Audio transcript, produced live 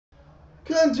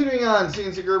Continuing on,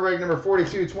 CNC group break number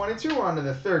 4222. We're on to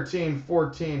the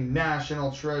 13-14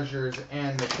 National Treasures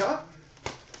and the Cup.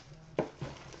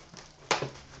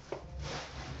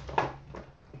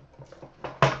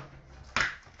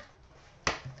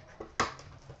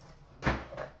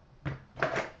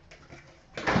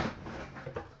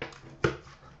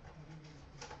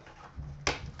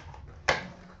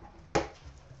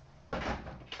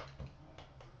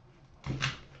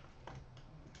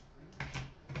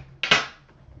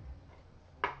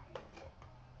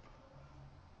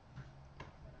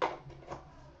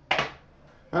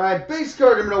 All right, base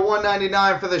card number to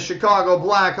 199 for the Chicago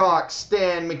Blackhawks,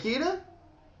 Stan Mikita.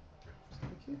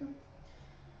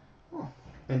 Oh,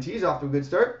 and he's off to a good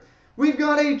start. We've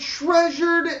got a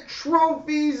Treasured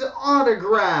Trophies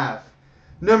autograph.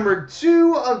 Number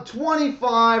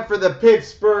 2/25 for the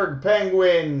Pittsburgh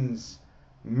Penguins,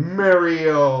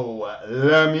 Mario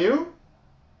Lemieux.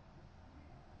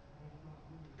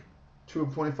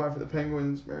 2/25 for the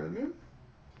Penguins, Mario Lemieux.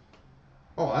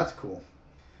 Oh, that's cool.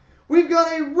 We've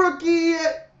got a rookie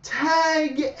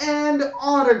tag and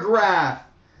autograph.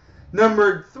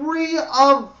 Number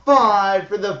 3/5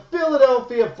 for the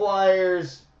Philadelphia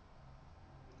Flyers,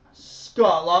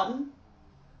 Scott Laughton.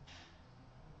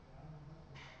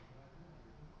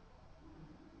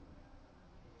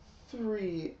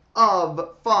 Three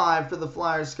of 5 for the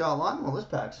Flyers, Scott Laughton. Well, this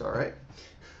pack's all right.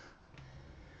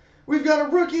 We've got a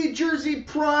rookie jersey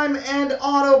prime and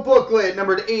auto booklet,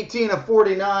 numbered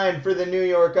 18/49 for the New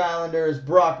York Islanders,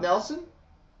 Brock Nelson.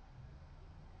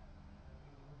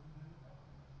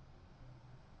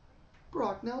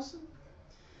 Brock Nelson.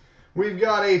 We've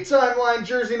got a timeline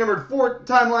jersey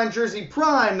timeline jersey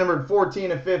prime, numbered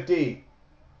 14/50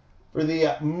 for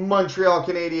the Montreal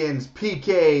Canadiens,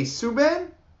 PK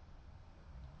Subban.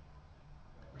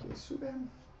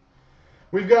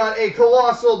 We've got a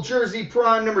Colossal Jersey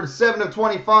Prime, numbered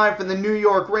 7/25 for the New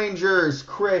York Rangers,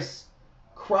 Chris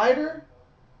Kreider.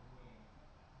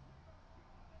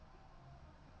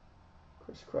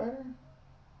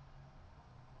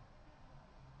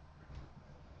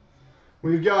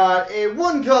 We've got a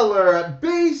one-color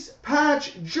base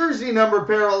patch jersey number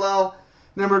parallel,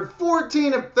 numbered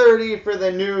 14/30 for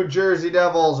the New Jersey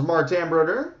Devils, Martin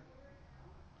Brodeur.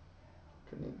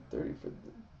 30 for the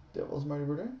Devils, Martin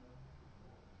Brodeur.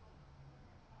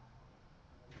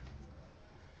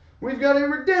 We've got a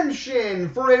redemption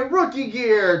for a rookie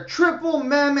gear, triple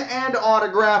mem and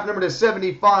autograph, number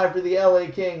 75 for the LA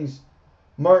Kings,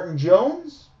 Martin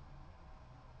Jones.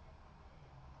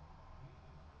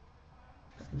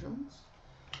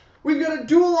 We've got a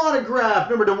dual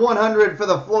autograph, number 100 for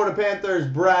the Florida Panthers,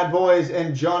 Brad Boyes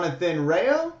and Jonathan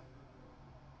Rayo.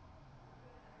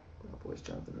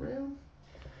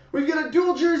 We've got a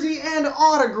dual jersey and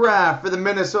autograph for the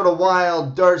Minnesota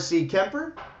Wild, Darcy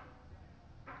Kemper.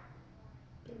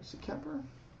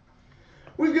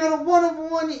 We've got a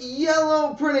 1/1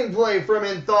 yellow printing plate from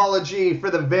Anthology for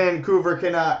the Vancouver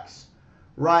Canucks,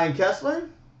 Ryan Kessler.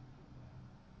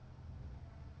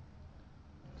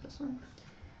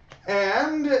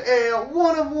 And a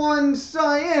 1/1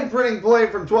 cyan printing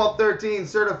plate from 12/13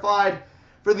 certified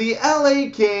for the LA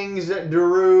Kings,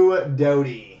 Drew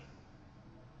Doughty.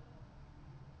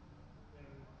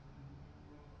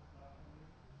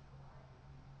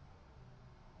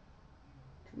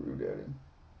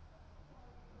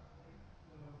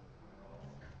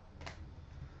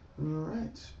 All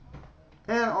right.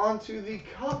 And on to the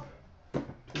cup to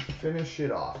finish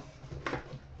it off.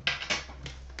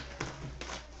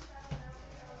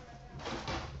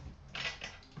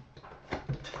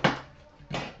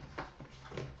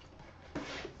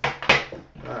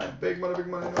 All right, big money, no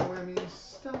whammy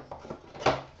stuff.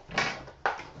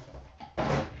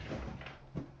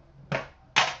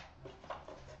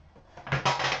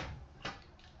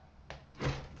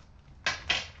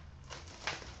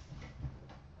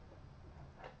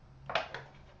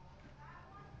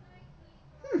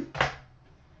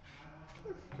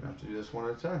 Do this one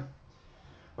at a time.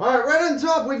 All right, right on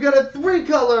top, we've got a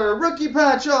 3-color rookie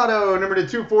patch auto, number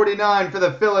 249 for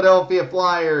the Philadelphia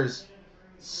Flyers,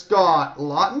 Scott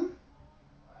Laughton.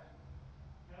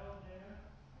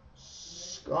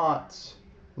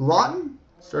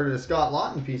 Started a Scott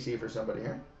Laughton PC for somebody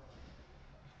here.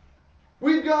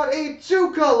 We've got a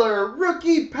 2-color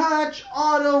rookie patch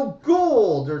auto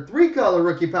gold, or 3-color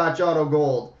rookie patch auto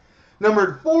gold,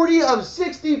 numbered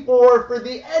 40/64 for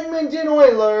the Edmonton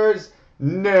Oilers,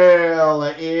 Nail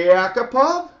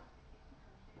Yakupov.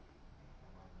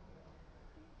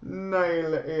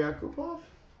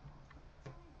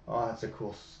 Oh, that's a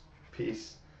cool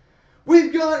piece.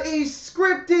 We've got a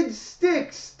scripted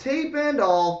sticks, tape and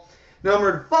all,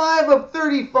 Numbered 5 of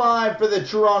 35 for the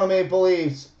Toronto Maple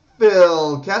Leafs,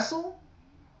 Phil Kessel.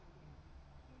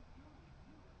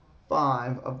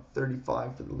 5 of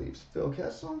 35 for the Leafs, Phil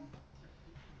Kessel.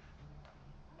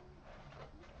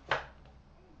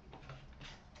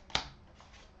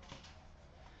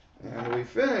 And we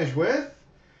finish with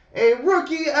a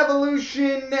Rookie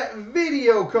Evolution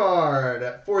video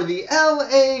card for the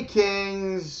LA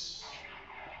Kings.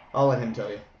 I'll let him tell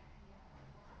you.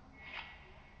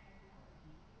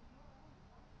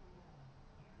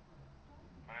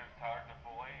 My name is Tyler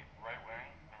DeFoley, right wing,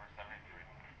 number 73.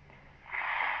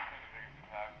 The biggest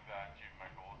impact that achieved my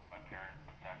goals. My parents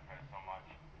sacrificed so much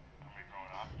for me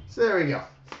growing up. So there we go.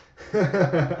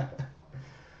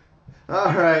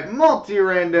 All right,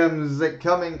 multi-randoms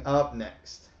coming up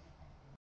next.